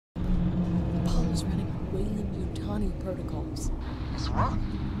Yutani protocols. It's what?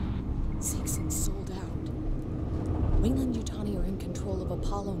 Seegson sold out. Wingland Yutani are in control of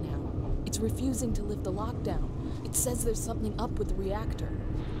Apollo now. It's refusing to lift the lockdown. It says there's something up with the reactor.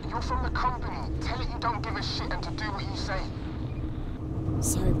 You're from the company. Tell it you don't give a shit and to do what you say.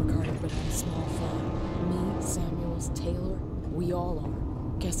 Sorry, Ricardo, but I'm a small fry. Me, Samuels, Taylor, we all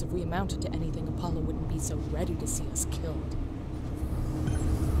are. Guess if we amounted to anything, Apollo wouldn't be so ready to see us killed.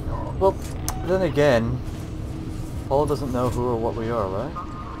 Well, then again, Apollo doesn't know who or what we are, right?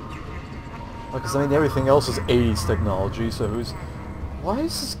 Because, I mean, everything else is 80s technology, so who's... Why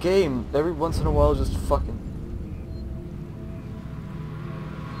is this game, every once in a while, just fucking...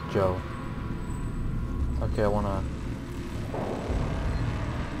 Joe. Okay, I wanna...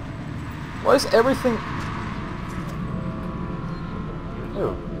 Why is everything...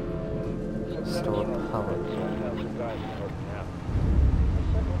 Ew. Store power.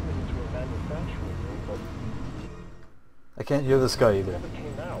 I can't hear this guy either.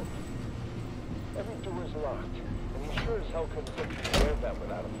 Every door is locked, and he sure as hell couldn't take care of that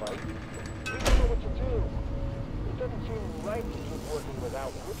without a fight. We don't know what to do. It doesn't seem right to keep working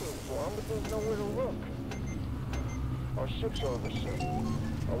without looking for him, but there's nowhere to look. Our ship's over soon.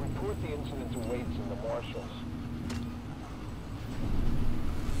 I'll report the incident to Waits and the marshals.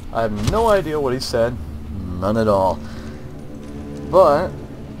 I have no idea what he said. None at all. But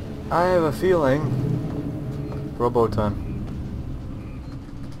I have a feeling... Robo time.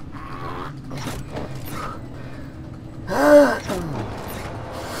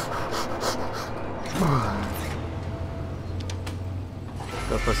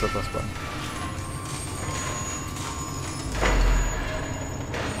 Gotta press the plus button.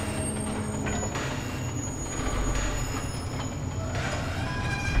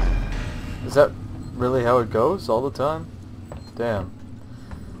 Is that really how it goes all the time? Damn.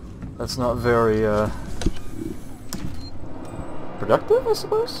 That's not very, productive, I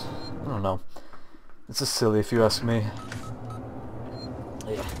suppose? I don't know. It's just silly if you ask me.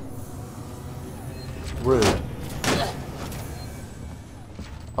 Yeah. Rude.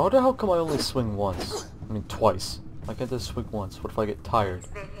 I wonder how come I only swing once. I mean twice. Why can't I just swing once? What if I get tired?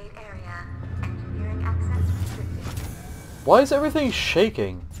 Why is everything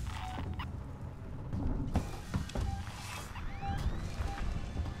shaking?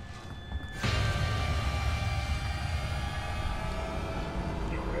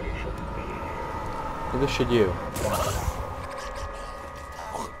 Neither should you.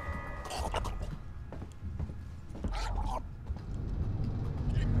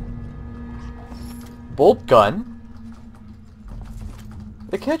 Bolt gun?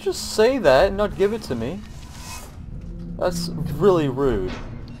 They can't just say that and not give it to me. That's really rude.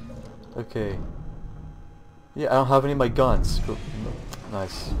 Okay. Yeah, I don't have any of my guns.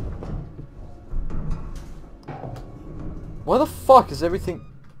 Nice. Why the fuck is everything...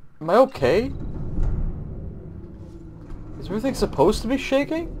 Am I okay? Is everything supposed to be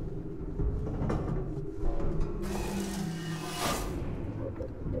shaking?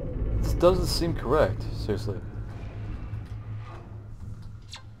 This doesn't seem correct, seriously.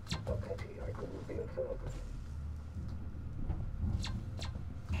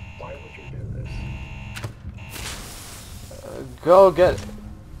 Why would you do this? Go get it.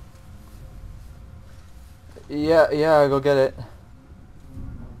 Yeah, go get it.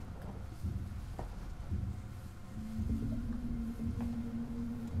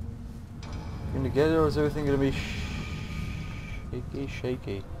 Gonna get it, or is everything gonna be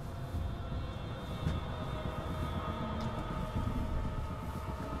shaky?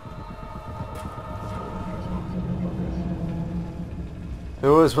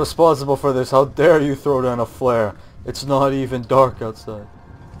 Who is responsible for this? How dare you throw down a flare? It's not even dark outside.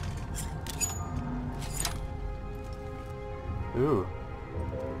 Ooh.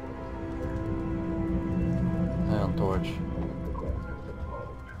 Ion torch.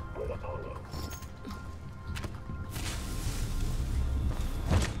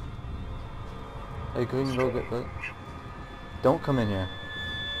 Hey, can we go get that? Don't come in here.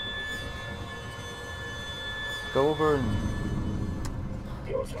 Go over and...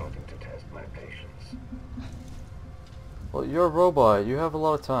 You're starting to test my patience. Well, you're a robot. You have a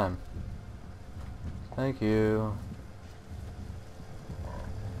lot of time. Thank you.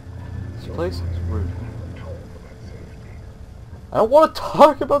 This place is rude. I don't want to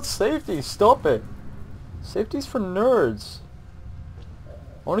talk about safety. Stop it. Safety's for nerds.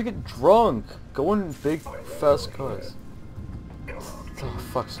 I want to get drunk. Go in big, fast cars. Oh,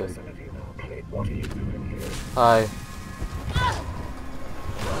 fuck's sake. Hi.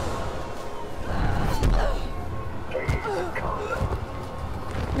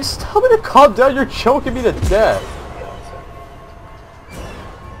 You just tell me to calm down. You're choking me to death.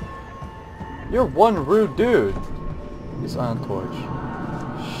 You're one rude dude. He's iron torch.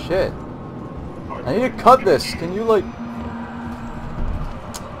 Shit. I need to cut this. Can you like...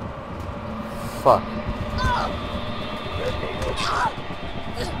 Fuck.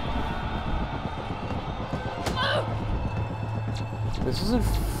 This isn't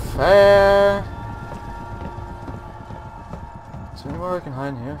fair. Is there anywhere I can hide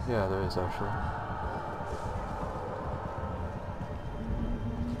in here? Yeah, there is actually.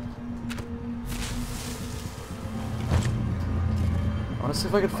 I want to see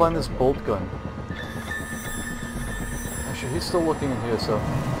if I can find this bolt gun. Actually, he's still looking in here, so...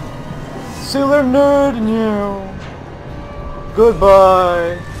 Sailor Nerd and you!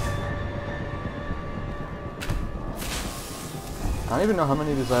 Goodbye! I don't even know how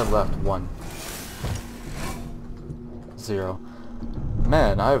many of these I have left. 1. 0.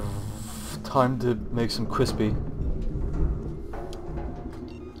 Man, I have time to make some crispy.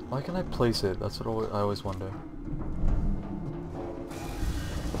 Why can't I place it? That's what I always wonder.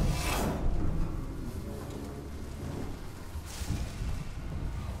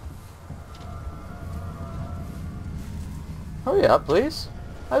 Hurry up, please.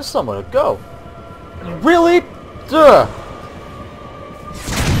 I have somewhere to go. Really? Duh!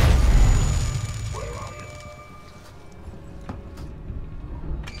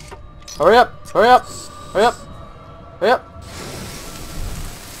 Hurry up! Hurry up! Hurry up! Hurry up!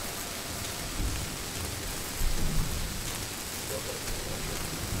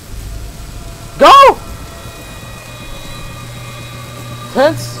 Go!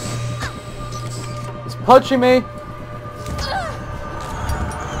 Tense! He's punching me!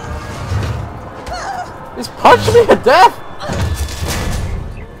 He's punching me to death!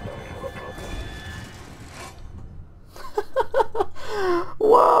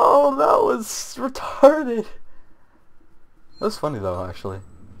 Wow, that was retarded. That was funny though, actually.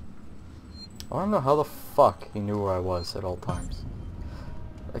 I don't know how the fuck he knew where I was at all times.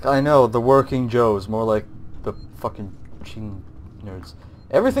 Like, I know, the working Joes, more like the fucking cheating nerds.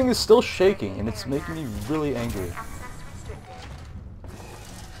 Everything is still shaking, and it's making me really angry.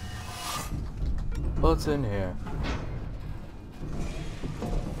 What's in here?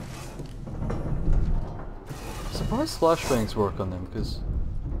 Surprised flashbangs work on them, because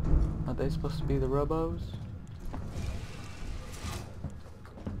aren't they supposed to be the robos?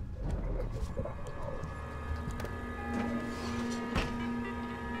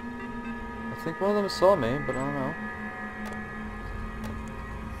 I think one of them saw me, but I don't know.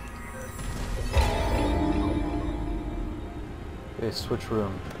 Okay, switch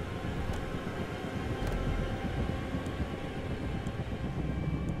room.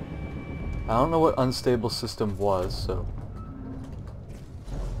 I don't know what unstable system was, so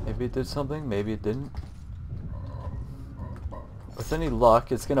maybe it did something, maybe it didn't. With any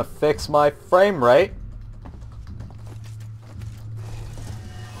luck, it's gonna fix my frame rate.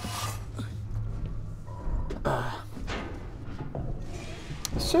 I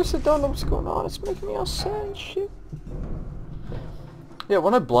seriously don't know what's going on. It's making me all sad and shit. Yeah,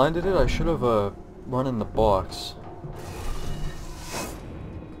 when I blinded it, I should have run in the box.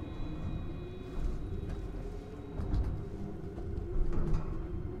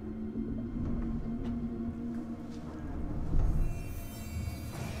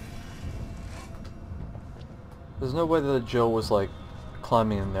 There's no way that Joe was like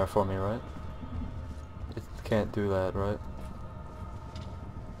climbing in there for me, right? It can't do that, right?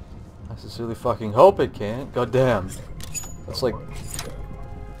 I sincerely fucking hope it can't. God damn. That's like...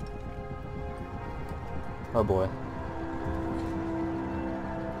 Oh boy.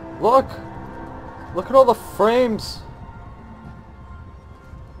 Look! Look at all the frames!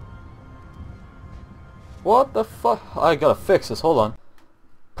 What the fuck? I gotta fix this, hold on.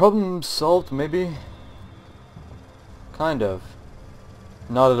 Problem solved, maybe? Kind of.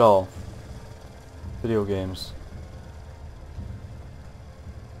 Not at all. Video games.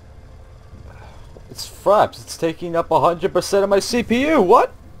 It's fraps. It's taking up 100% of my CPU.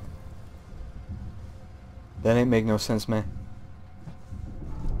 What? That ain't make no sense, man.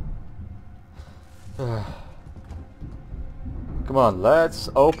 Come on, let's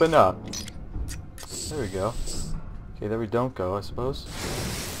open up. There we go. Okay, there we don't go, I suppose.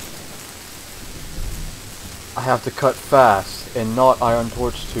 I have to cut fast and not Iron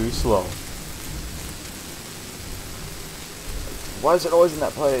Torch too slow. Why is it always in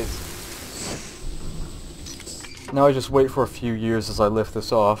that place? Now I just wait for a few years as I lift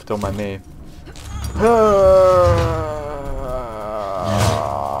this off, don't mind me.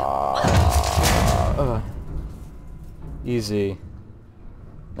 Easy.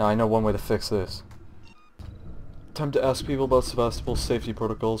 Now I know one way to fix this. Time to ask people about Sevastopol's safety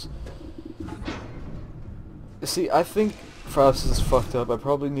protocols. See, I think perhaps this is fucked up. I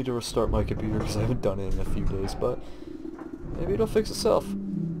probably need to restart my computer because I haven't done it in a few days, but maybe it'll fix itself.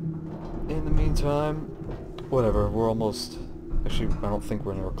 In the meantime, whatever, we're almost... Actually, I don't think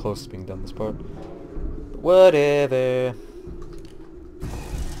we're anywhere close to being done this part. Whatever.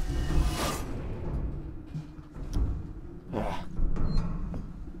 Ah.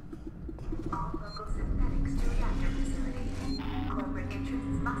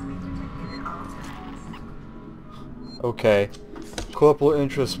 Okay. Corporal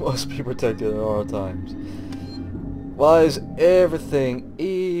interests must be protected at all times. Why is everything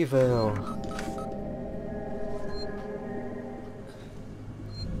evil?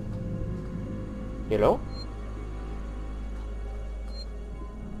 Hello?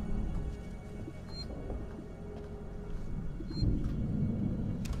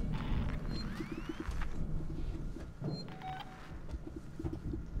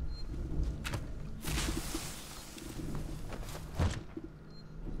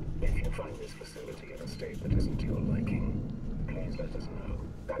 If you find this facility in a state that isn't to your liking, please let us know.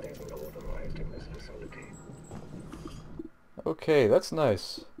 That isn't authorized in this facility. Okay, that's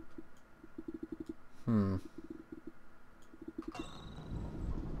nice.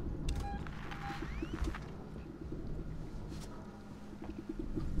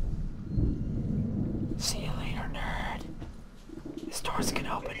 See you later, nerd. This door's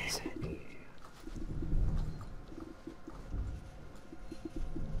gonna open, is it?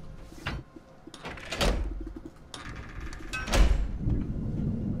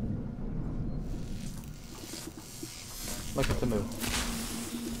 Look at the move.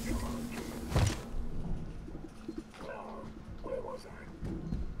 Where was I?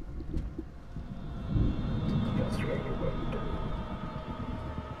 That's really what you do.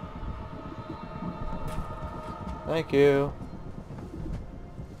 Thank you.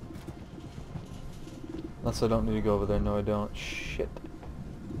 Unless I don't need to go over there. No, I don't. Shit.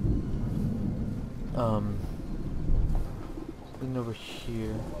 Then over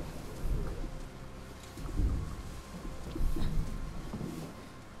here.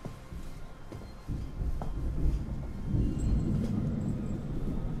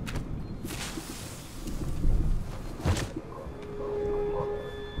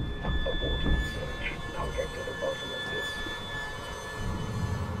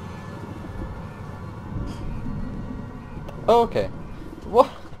 Oh, okay. What?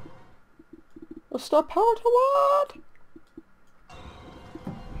 Restore power to what?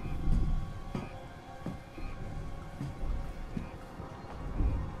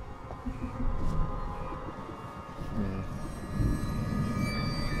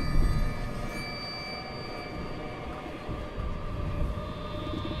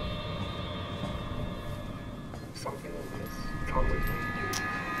 Something in this. Come with me.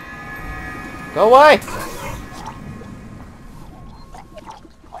 Go away!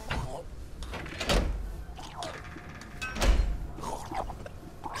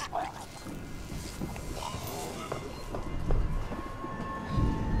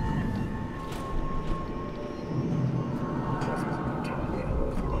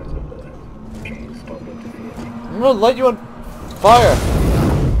 I'm gonna light you on fire!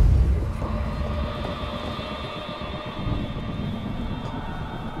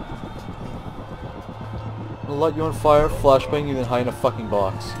 I'm gonna light you on fire, flashbang you, then hide in a fucking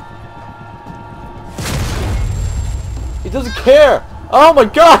box. He doesn't care! Oh my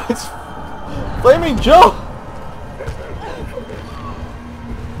god! It's Flaming Joe!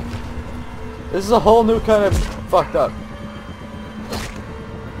 This is a whole new kind of fucked up.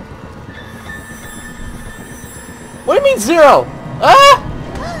 What do you mean zero? Ah!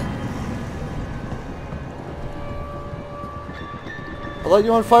 I'll light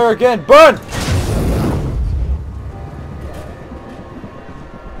you on fire again. Burn!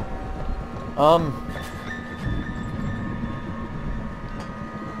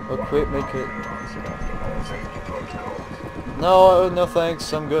 Oh, quit, make it. No, no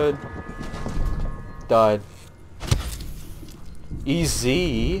thanks. I'm good. Died.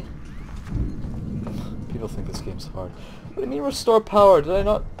 Easy. People think this game's hard. What do you mean restore power? Did I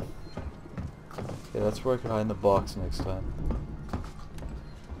not? Yeah, that's where I can hide in the box next time.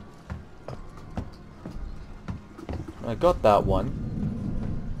 I got that one.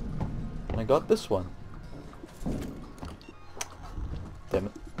 And I got this one. Damn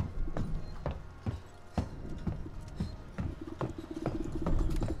it.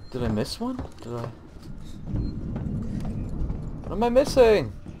 Did I miss one? Did I? What am I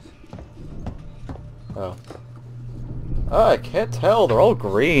missing? Oh. Oh, I can't tell. They're all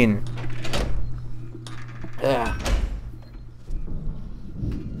green. Yeah.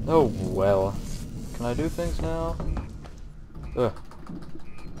 Oh well. Can I do things now? Ugh.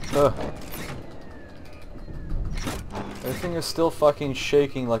 Ugh. Everything is still fucking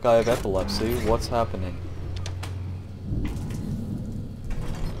shaking like I have epilepsy. What's happening?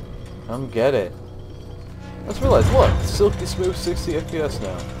 I don't get it. Let's realize, look, silky smooth 60 FPS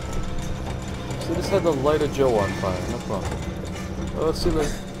now. So just had the light of Joe on fire, no problem. Oh, let's see the...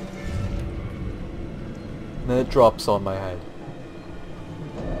 And then it drops on my head.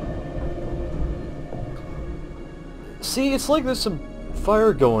 See, it's like there's some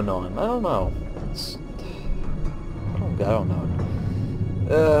fire going on. I don't know. I don't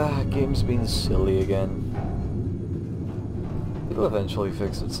know. Game's being silly again. It'll eventually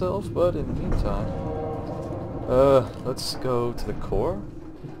fix itself, but in the meantime... let's go to the core.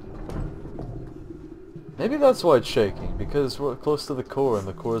 Maybe that's why it's shaking, because we're close to the core and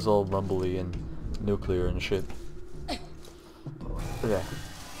the core's all rumbly and nuclear and shit. Okay.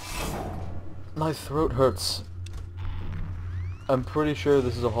 My throat hurts. I'm pretty sure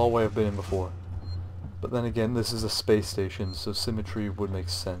this is a hallway I've been in before. But then again, this is a space station, so symmetry would make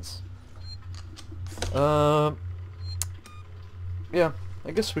sense. Yeah,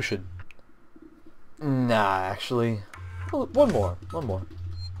 I guess we should... Nah, actually. Well, one more.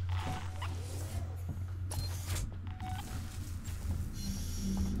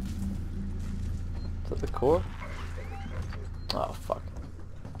 Is that the core? Oh, fuck.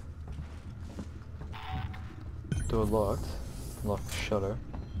 Door locked. Lock the shutter.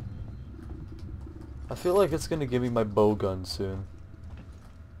 I feel like it's gonna give me my bow gun soon.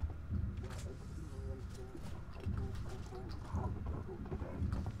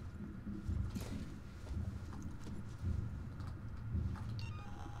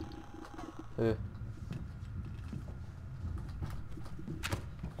 Yeah.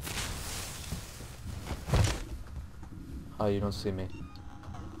 Hi, you don't see me.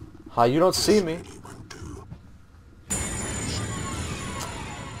 Hi, you don't see me.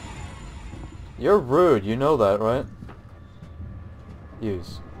 You're rude, you know that, right?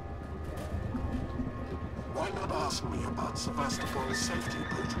 Use. Why not ask me about Sevastopol's safety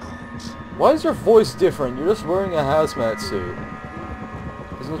protocols? Why is your voice different? You're just wearing a hazmat suit.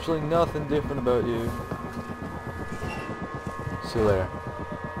 There's literally nothing different about you. See you later.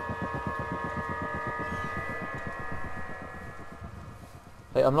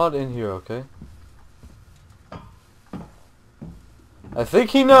 Hey, I'm not in here, okay? I think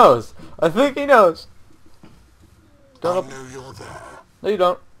he knows! I think he knows! Don't I know you're there. No, you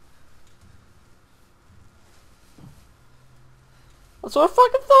don't. That's what I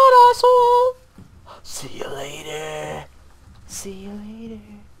fucking thought, asshole! See you later. See you later.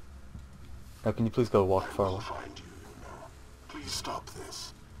 Now, can you please go walk far I will away? find you, you know. Please stop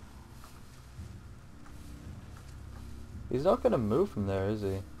this. He's not gonna move from there, is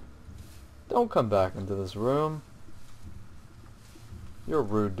he? Don't come back into this room. You're a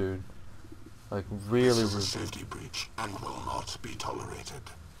rude dude. Like, really This is rude. a safety breach and will not be tolerated.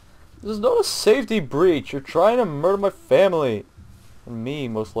 This is not a safety breach. You're trying to murder my family. And me,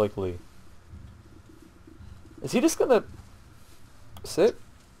 most likely. Is he just gonna... sit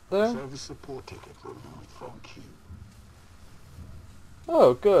there? Service support ticket removed from queue.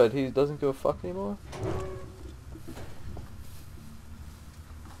 Oh, good. He doesn't give a fuck anymore?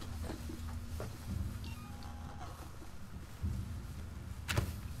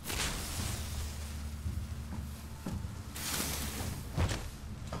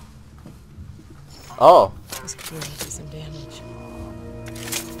 Oh. This could really do some damage.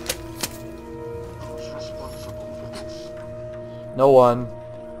 Who's responsible for this? No one.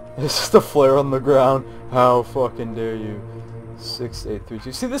 It's just a flare on the ground. How fucking dare you.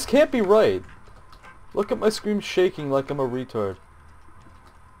 6832. See, this can't be right. Look at my screen shaking like I'm a retard.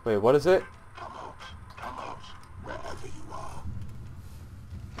 Wait, what is it? Come out, wherever you are.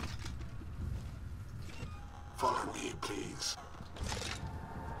 Follow me, please.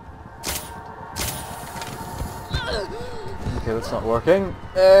 Okay, that's not working.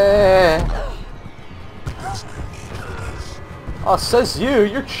 There's no need for this. Oh, says you.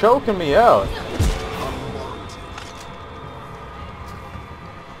 You're choking me out. Unwarranted.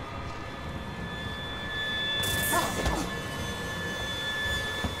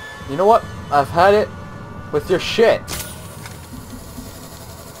 You know what? I've had it with your shit.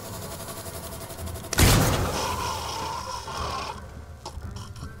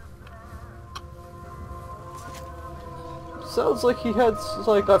 Sounds like he had,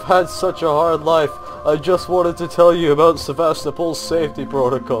 like, I've had such a hard life. I just wanted to tell you about Sevastopol's safety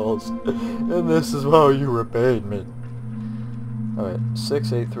protocols. And this is how you repaid me. Alright,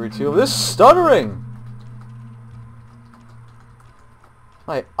 6832. This is stuttering!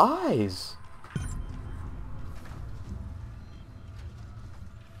 My eyes!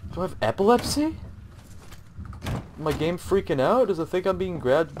 Do I have epilepsy? My game freaking out? Does it think I'm being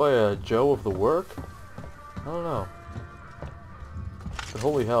grabbed by a Joe of the work? I don't know. But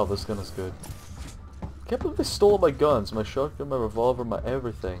holy hell, this gun is good. Can't believe they stole all my guns, my shotgun, my revolver, my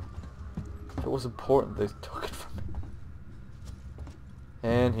everything. If it was important, they took it from me.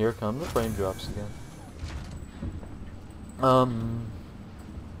 And here come the frame drops again.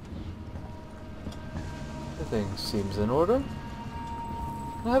 Everything seems in order.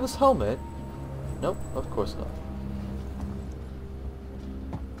 Can I have his helmet? Nope, of course not.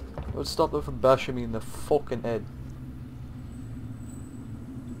 It would stop them from bashing me in the fucking head.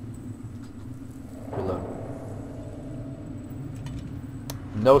 Reload.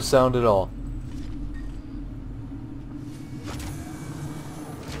 No sound at all.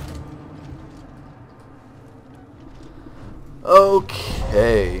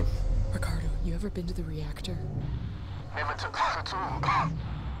 Okay. Ricardo, you ever been to the reactor? Never took that at all.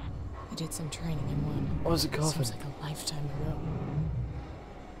 I did some training in one. What was it coughing? Seems like a lifetime ago.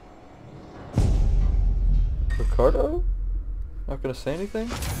 Ricardo? Not gonna say anything?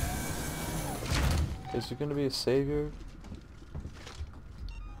 Is there gonna be a savior?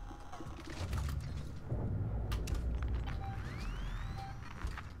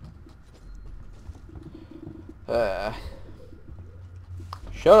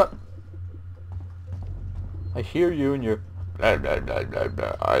 Shut up! I hear you and your blah, blah, blah, blah,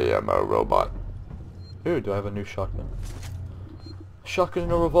 blah. I am a robot. Ooh, do I have a new shotgun? Shotgun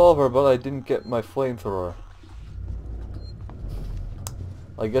and a revolver, but I didn't get my flamethrower.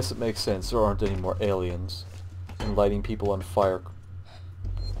 I guess it makes sense. There aren't any more aliens and lighting people on fire.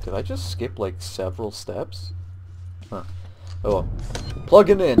 Did I just skip like several steps? Huh. Oh well.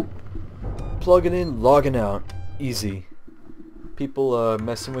 Plugging in. Plugging in, logging out. Easy. People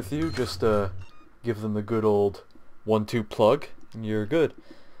messing with you, just give them the good old 1-2 plug and you're good.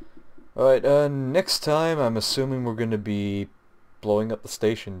 Alright, next time I'm assuming we're gonna be blowing up the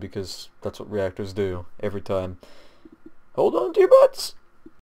station because that's what reactors do every time. Hold on to your butts!